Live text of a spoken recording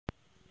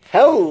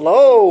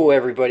Hello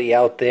everybody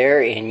out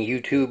there in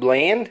YouTube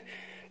land.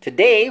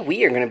 Today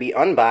we are going to be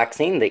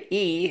unboxing the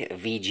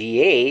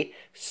EVGA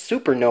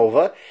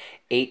SuperNOVA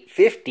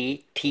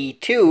 850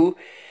 T2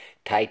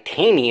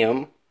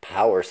 titanium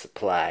power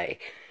supply.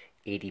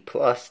 80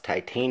 plus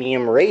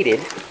titanium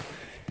rated.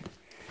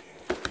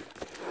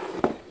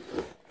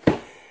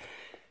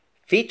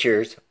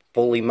 Features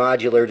fully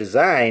modular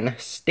design,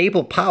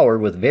 stable power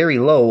with very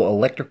low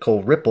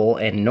electrical ripple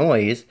and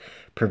noise,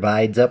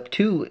 provides up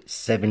to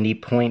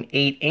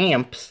 70.8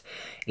 amps,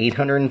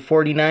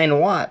 849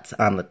 watts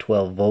on the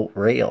 12-volt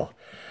rail.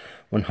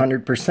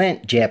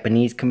 100%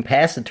 Japanese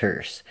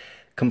capacitors.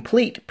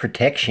 Complete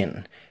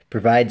protection.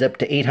 Provides up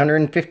to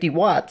 850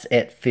 watts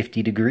at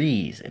 50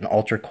 degrees. An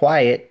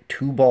ultra-quiet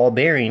 2-ball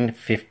bearing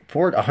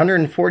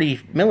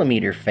 140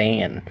 millimeter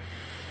fan.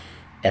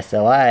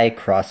 SLI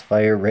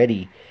crossfire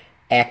ready.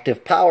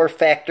 Active power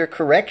factor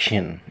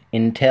correction.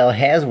 Intel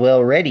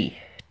Haswell ready.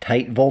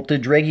 Tight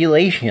voltage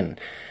regulation,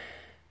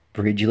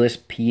 bridgeless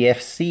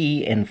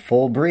PFC and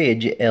full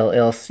bridge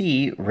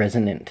LLC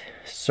resonant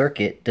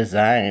circuit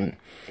design,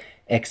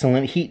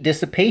 excellent heat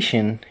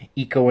dissipation,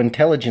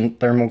 eco-intelligent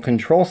thermal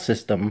control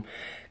system,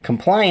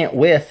 compliant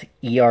with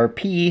ERP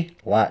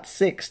Lot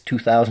 6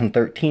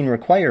 2013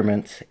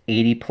 requirements,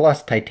 80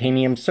 plus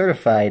titanium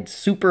certified,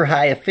 super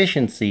high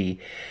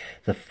efficiency,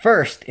 the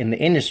first in the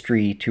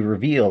industry to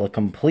reveal a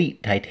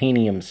complete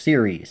titanium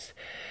series,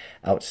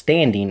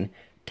 outstanding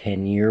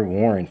 10-year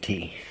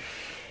warranty.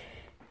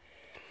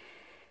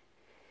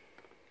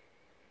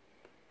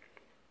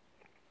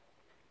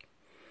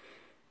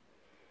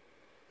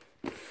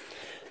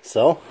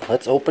 So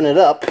let's open it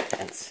up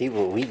and see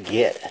what we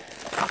get.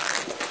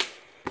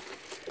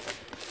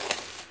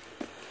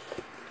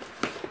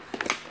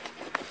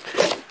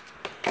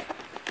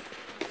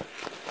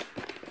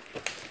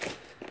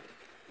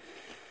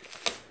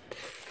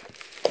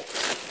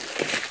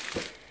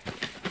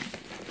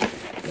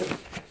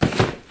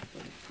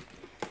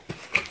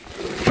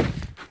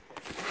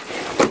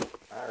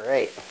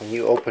 When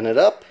you open it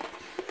up,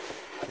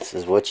 this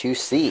is what you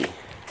see.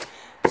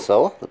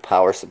 So the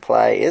power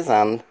supply is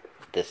on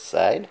this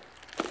side.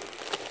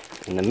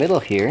 In the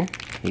middle here,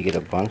 you get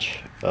a bunch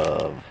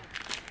of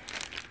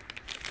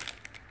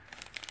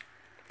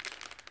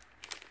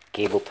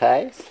cable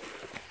ties.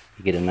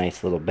 You get a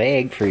nice little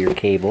bag for your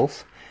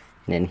cables.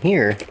 And then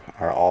here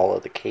are all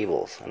of the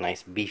cables. A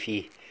nice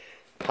beefy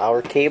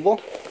power cable.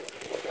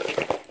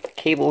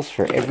 Cables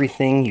for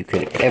everything you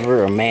could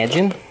ever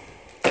imagine.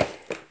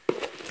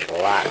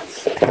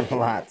 Lots and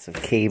lots of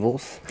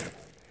cables.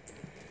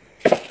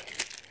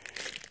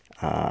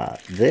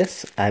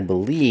 This, I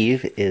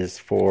believe, is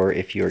for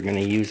if you're going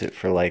to use it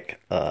for like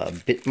a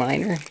bit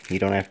miner. You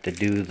don't have to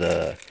do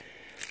the,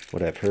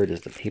 what I've heard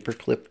is the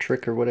paperclip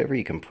trick or whatever.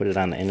 You can put it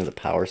on the end of the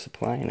power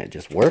supply and it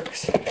just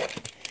works.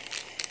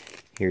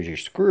 Here's your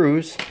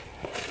screws.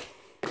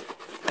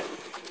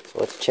 So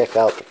let's check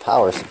out the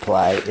power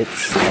supply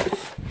itself.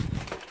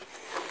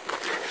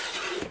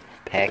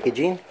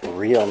 Packaging,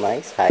 real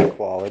nice, high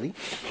quality.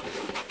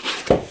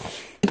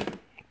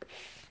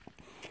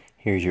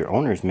 Here's your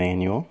owner's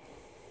manual.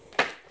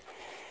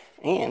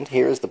 And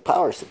here's the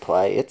power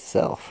supply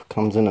itself.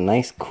 Comes in a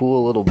nice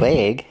cool little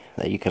bag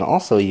that you can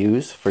also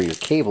use for your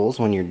cables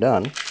when you're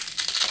done.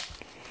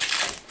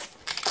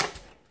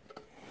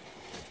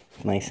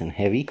 Nice and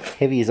heavy.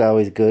 Heavy is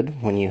always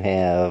good when you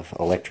have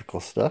electrical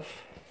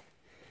stuff.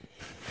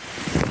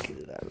 Get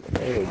it out of the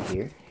bag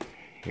here.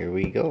 Here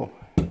we go.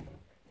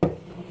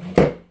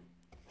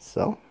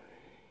 So,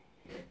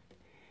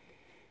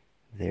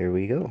 there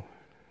we go.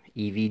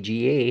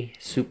 EVGA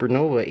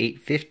SuperNOVA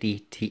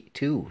 850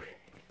 T2.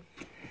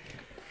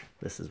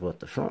 This is what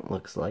the front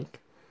looks like.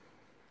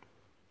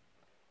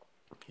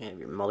 You have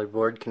your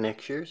motherboard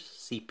connectors,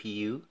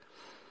 CPU,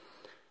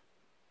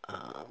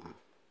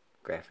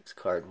 graphics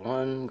card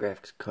 1,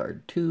 graphics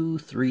card 2,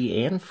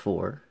 3, and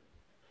 4,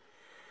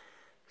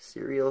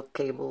 serial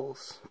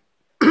cables,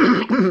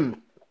 and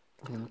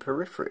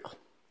peripheral,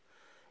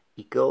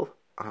 eco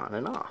on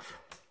and off.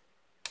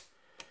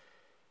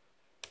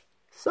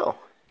 So,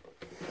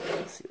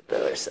 let's see what the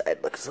other side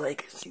looks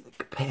like. See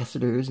the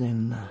capacitors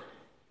and the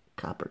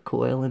copper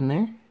coil in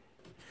there.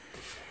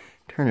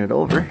 Turn it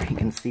over, you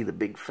can see the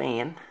big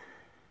fan.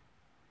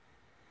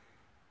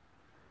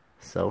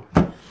 So,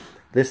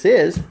 this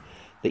is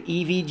the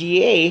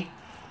EVGA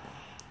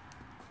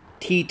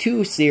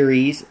T2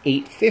 Series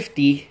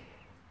 850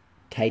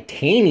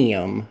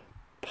 titanium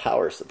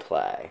power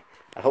supply.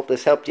 I hope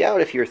this helped you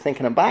out if you were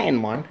thinking of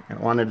buying one and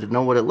wanted to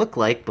know what it looked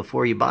like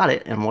before you bought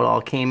it and what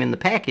all came in the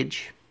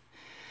package.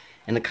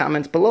 In the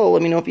comments below,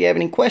 let me know if you have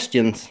any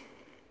questions.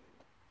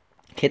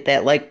 Hit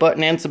that like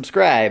button and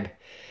subscribe.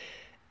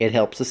 It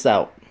helps us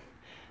out.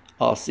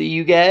 I'll see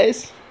you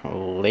guys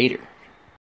later.